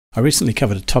I recently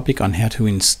covered a topic on how to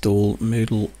install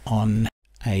Moodle on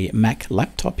a Mac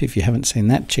laptop. If you haven't seen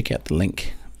that, check out the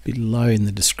link below in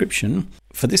the description.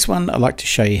 For this one, I'd like to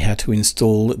show you how to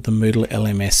install the Moodle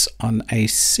LMS on a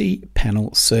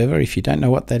cPanel server. If you don't know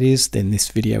what that is, then this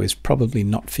video is probably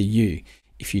not for you.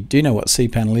 If you do know what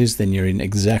cPanel is, then you're in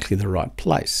exactly the right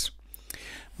place.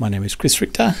 My name is Chris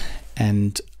Richter,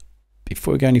 and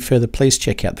before we go any further, please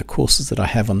check out the courses that I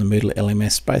have on the Moodle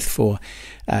LMS, both for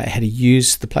how to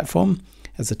use the platform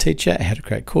as a teacher, how to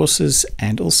create courses,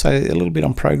 and also a little bit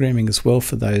on programming as well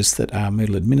for those that are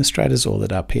Moodle administrators or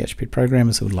that are PHP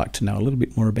programmers who would like to know a little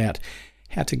bit more about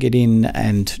how to get in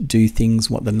and do things,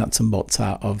 what the nuts and bolts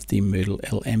are of the Moodle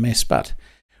LMS. But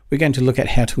we're going to look at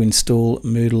how to install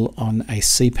Moodle on a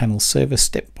cPanel server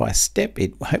step by step.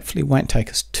 It hopefully won't take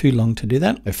us too long to do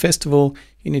that. So first of all,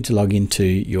 you need to log into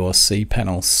your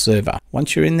cPanel server.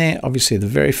 Once you're in there, obviously the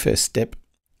very first step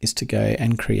is to go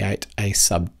and create a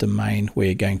subdomain where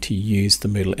you're going to use the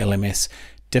Moodle LMS.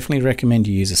 Definitely recommend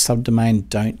you use a subdomain.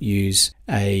 Don't use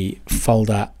a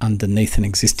folder underneath an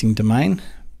existing domain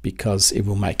because it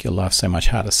will make your life so much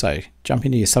harder. So jump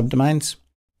into your subdomains,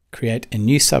 create a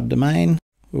new subdomain.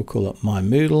 We'll call it My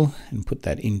Moodle and put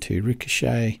that into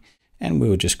Ricoshae, and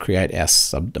we'll just create our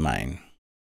subdomain.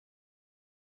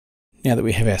 Now that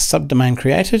we have our subdomain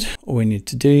created, all we need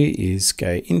to do is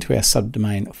go into our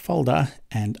subdomain folder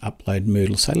and upload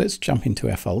Moodle. So let's jump into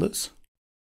our folders,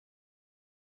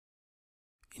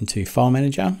 into File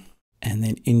Manager, and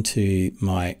then into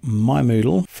my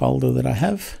Moodle folder that I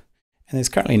have. And there's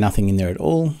currently nothing in there at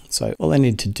all. So all I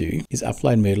need to do is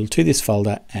upload Moodle to this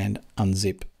folder and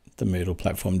unzip the Moodle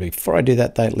platform. Before I do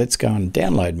that though, let's go and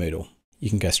download Moodle. You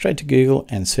can go straight to Google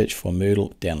and search for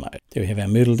Moodle download. There we have our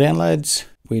Moodle downloads.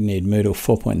 We need Moodle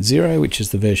 4.0, which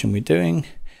is the version we're doing.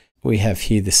 We have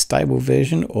here the stable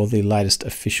version or the latest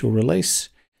official release.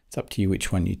 It's up to you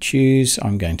which one you choose.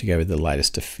 I'm going to go with the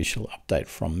latest official update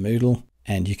from Moodle.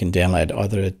 And you can download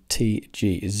either a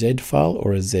TGZ file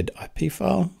or a zip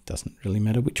file. Doesn't really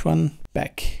matter which one.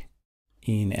 Back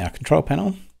in our control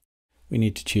panel, we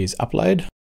need to choose upload.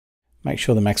 Make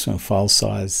sure the maximum file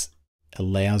size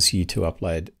allows you to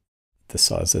upload the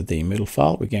size of the Moodle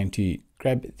file. We're going to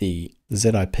grab the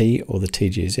zip or the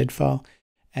TGZ file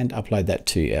and upload that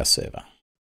to our server.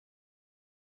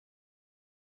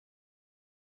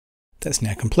 That's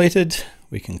now completed.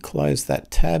 We can close that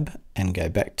tab and go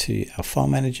back to our file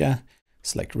manager,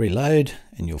 select reload,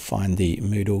 and you'll find the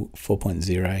Moodle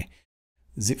 4.0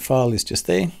 zip file is just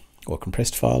there, or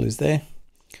compressed file is there.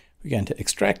 We're going to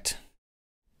extract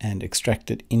and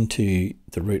extract it into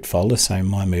the root folder, so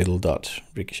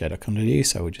mymoodle.ricochet.com.au.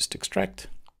 So we'll just extract.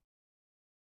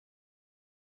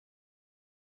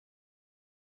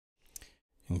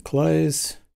 And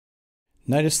close.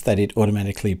 Notice that it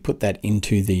automatically put that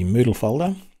into the Moodle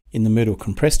folder. In the Moodle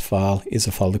compressed file is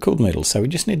a folder called Moodle. So we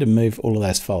just need to move all of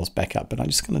those files back up, but I'm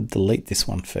just going to delete this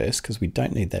one first because we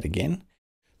don't need that again.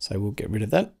 So we'll get rid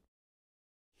of that.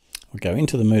 We'll go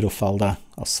into the Moodle folder,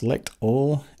 I'll select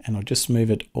all, and I'll just move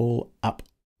it all up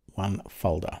one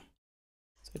folder.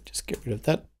 So just get rid of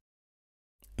that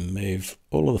and move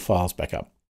all of the files back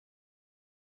up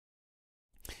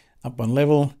one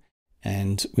level,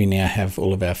 and we now have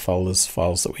all of our files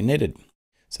that we needed.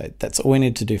 So that's all we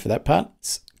need to do for that part.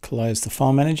 Let's close the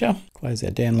file manager, close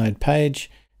our download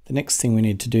page. The next thing we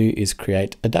need to do is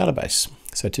create a database.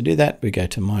 So to do that, we go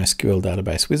to MySQL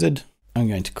Database Wizard. I'm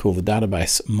going to call the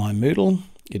database MyMoodle.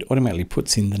 It automatically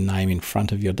puts in the name in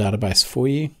front of your database for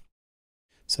you.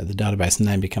 So the database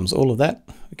name becomes all of that.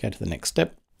 We go to the next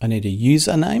step. I need a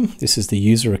username. This is the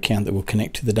user account that will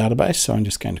connect to the database. So I'm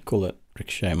just going to call it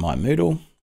Ricochet MyMoodle.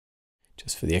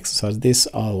 Just for the exercise of this,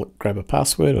 I'll grab a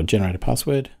password or generate a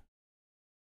password.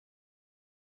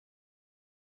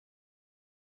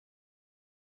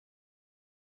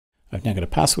 I've now got a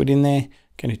password in there. I'm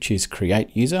going to choose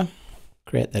Create User.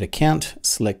 Create that account,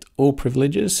 select all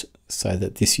privileges so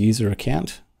that this user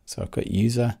account, so I've got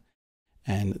user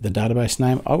and the database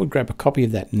name. I would grab a copy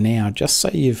of that now just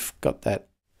so you've got that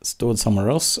stored somewhere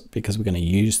else, because we're going to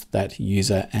use that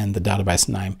user and the database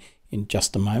name in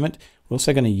just a moment. We're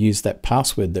also going to use that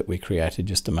password that we created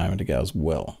just a moment ago as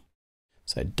well.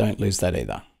 So don't lose that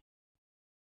either.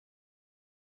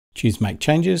 Choose Make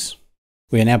Changes.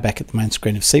 We are now back at the main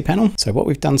screen of cPanel. So what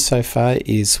we've done so far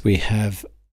is we have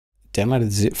downloaded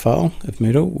the zip file of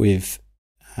Moodle. We've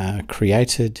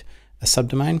created a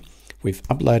subdomain. We've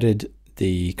uploaded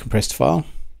the compressed file.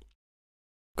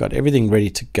 Got everything ready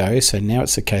to go. So now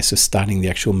it's a case of starting the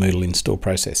actual Moodle install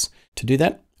process. To do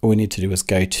that, all we need to do is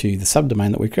go to the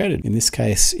subdomain that we created. In this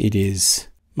case, it is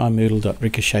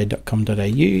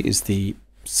mymoodle.ricochet.com.au is the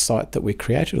site that we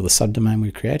created, or the subdomain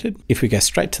we created. If we go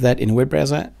straight to that in a web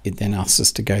browser, it then asks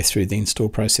us to go through the install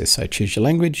process. So choose your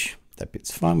language, that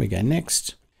bit's fine, we go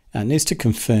next. It needs to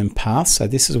confirm path, so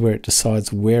this is where it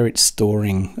decides where it's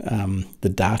storing the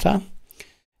data.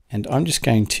 And I'm just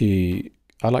going to,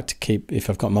 I like to keep, if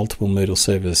I've got multiple Moodle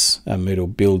servers,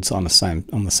 Moodle builds on the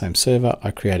same server,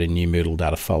 I create a new Moodle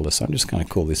data folder. So I'm just going to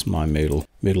call this my Moodle,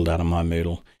 Moodle data, my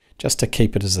Moodle, just to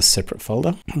keep it as a separate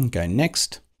folder. Go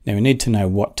next. Now we need to know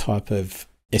what type of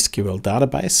SQL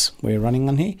database we're running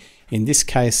on here. In this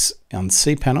case, on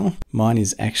cPanel, mine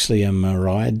is actually a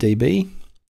MariaDB.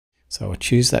 So I'll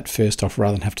choose that first off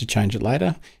rather than have to change it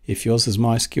later. If yours is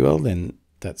MySQL, then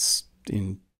that's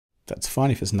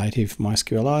fine if it's native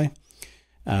MySQLi.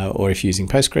 Or if you're using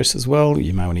Postgres as well,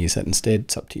 you may want to use that instead.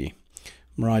 It's up to you.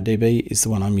 MariaDB is the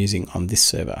one I'm using on this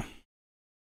server.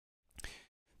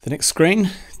 The next screen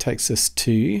takes us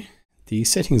to the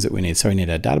settings that we need. So we need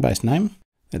our database name.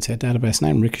 That's our database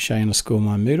name,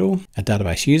 Ricoshae_my_Moodle. A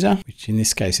database user, which in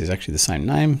this case is actually the same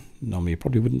name. Normally you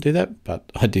probably wouldn't do that,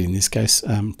 but I did in this case.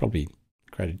 Probably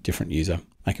create a different user,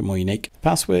 make it more unique.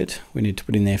 Password, we need to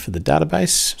put in there for the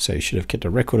database. So you should have kept a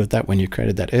record of that when you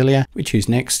created that earlier. We choose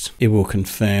next. It will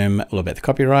confirm all about the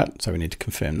copyright. So we need to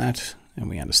confirm that and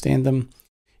we understand them.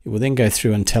 It will then go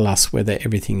through and tell us whether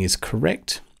everything is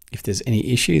correct. If there's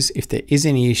any issues, if there is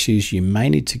any issues, you may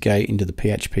need to go into the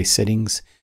PHP settings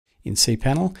in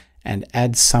cPanel and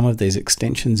add some of these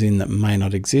extensions in that may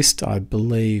not exist. I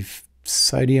believe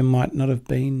Sodium might not have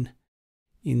been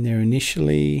in there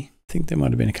initially. I think there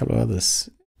might have been a couple of others.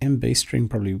 MB string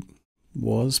probably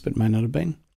was, but may not have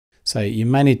been. So you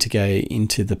may need to go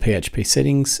into the PHP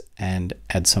settings and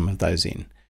add some of those in.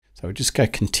 So we'll just go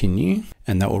continue,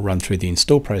 and that will run through the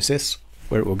install process,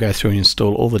 where it will go through and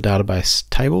install all the database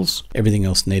tables, everything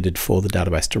else needed for the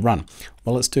database to run.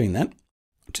 While it's doing that,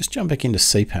 just jump back into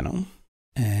cPanel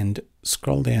and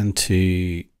scroll down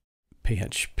to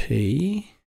PHP.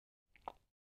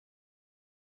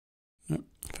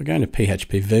 If I go into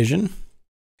PHP version,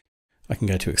 I can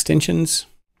go to extensions,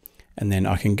 and then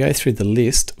I can go through the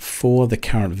list for the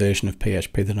current version of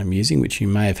PHP that I'm using, which you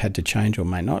may have had to change or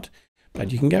may not.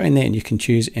 But you can go in there and you can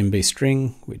choose MB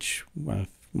string, which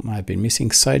might have been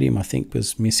missing. Sodium, I think,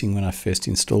 was missing when I first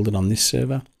installed it on this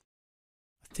server.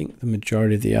 I think the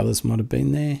majority of the others might have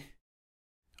been there.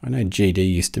 I know GD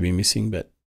used to be missing,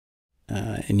 but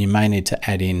and you may need to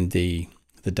add in the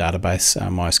database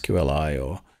MySQLi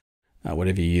or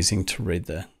whatever you're using to read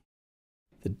the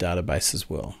database as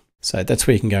well. So that's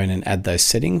where you can go in and add those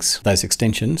settings, those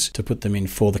extensions, to put them in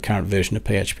for the current version of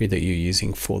PHP that you're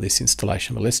using for this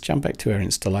installation. But let's jump back to our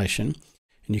installation.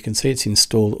 And you can see it's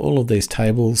installed all of these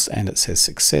tables and it says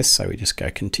success. So we just go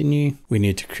continue. We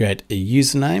need to create a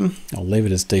username. I'll leave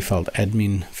it as default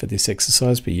admin for this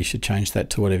exercise, but you should change that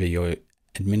to whatever your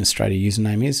administrator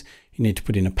username is. You need to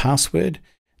put in a password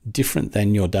different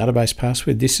than your database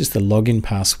password. This is the login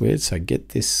password. So get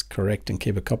this correct and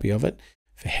keep a copy of it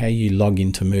for how you log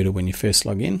into Moodle when you first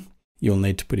log in. You'll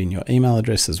need to put in your email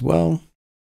address as well.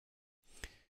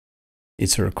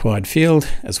 It's a required field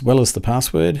as well as the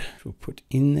password. We'll put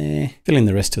in there, fill in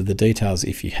the rest of the details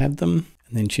if you have them,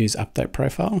 and then choose update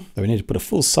profile. So we need to put a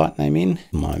full site name in,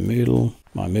 my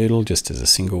Moodle, just as a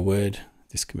single word.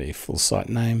 This can be a full site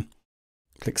name.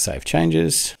 Click save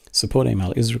changes. Support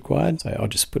email is required. So I'll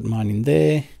just put mine in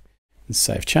there and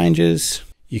save changes.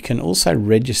 You can also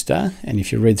register, and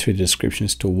if you read through the description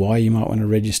as to why you might want to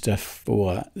register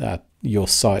for your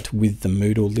site with the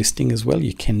Moodle listing as well,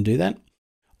 you can do that.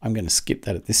 I'm going to skip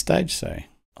that at this stage, so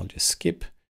I'll just skip,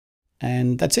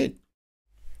 and that's it.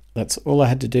 That's all I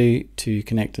had to do to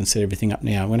connect and set everything up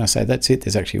now. When I say that's it,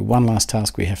 there's actually one last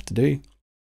task we have to do,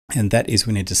 and that is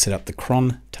we need to set up the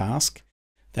cron task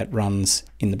that runs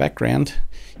in the background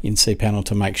in cPanel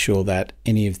to make sure that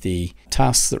any of the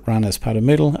tasks that run as part of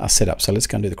Moodle are set up. So let's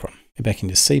go and do the cron. Go back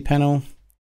into cPanel.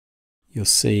 You'll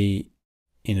see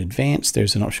in advanced,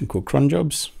 there's an option called cron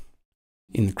jobs.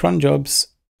 In the cron jobs,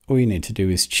 all you need to do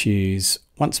is choose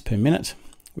once per minute,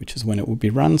 which is when it will be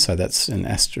run. So that's an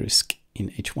asterisk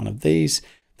in each one of these.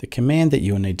 The command that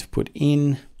you'll need to put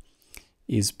in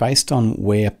is based on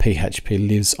where PHP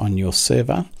lives on your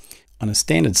server. On a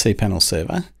standard cPanel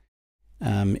server,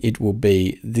 it will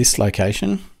be this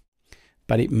location,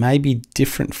 but it may be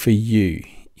different for you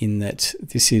in that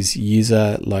this is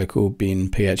user local bin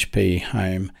PHP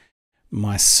home,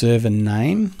 my server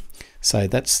name. So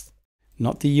that's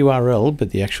not the URL,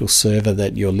 but the actual server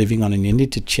that you're living on, and you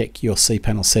need to check your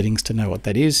cPanel settings to know what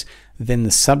that is. Then the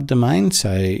subdomain,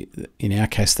 so in our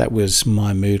case, that was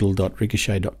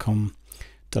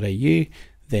mymoodle.ricochet.com.au.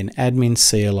 Then admin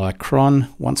CLI cron.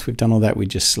 Once we've done all that, we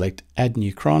just select add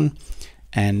new cron,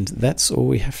 And that's all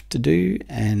we have to do,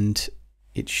 and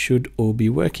it should all be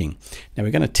working. Now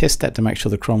we're going to test that to make sure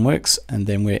the cron works, and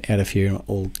then we're out of here and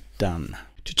all done.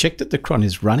 To check that the cron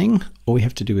is running, all we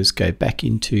have to do is go back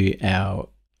into our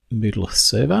Moodle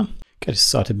server, go to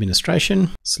Site Administration,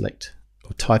 select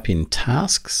or type in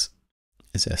Tasks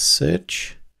as our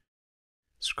search,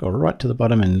 scroll right to the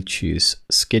bottom and choose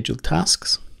Scheduled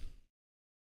Tasks.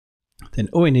 Then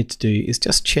all we need to do is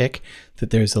just check that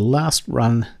there is a last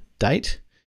run date,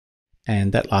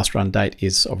 and that last run date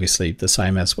is obviously the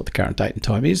same as what the current date and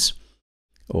time is,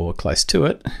 or close to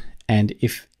it. And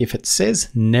if it says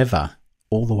never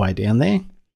all the way down there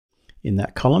in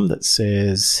that column that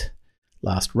says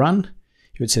last run,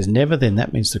 if it says never, then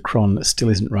that means the cron still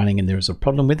isn't running and there is a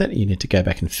problem with it. You need to go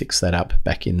back and fix that up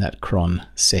back in that cron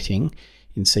setting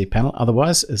in cPanel.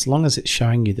 Otherwise, as long as it's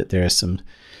showing you that there are some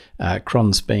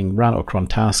crons being run or cron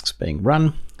tasks being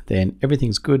run, then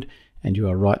everything's good and you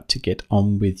are right to get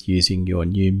on with using your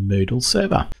new Moodle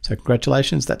server. So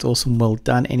congratulations, that's awesome, well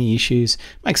done. Any issues,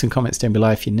 make some comments down below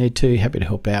if you need to, happy to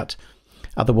help out.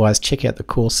 Otherwise, check out the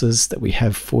courses that we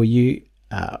have for you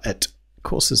at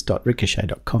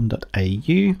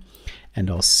courses.ricochet.com.au,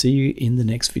 and I'll see you in the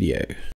next video.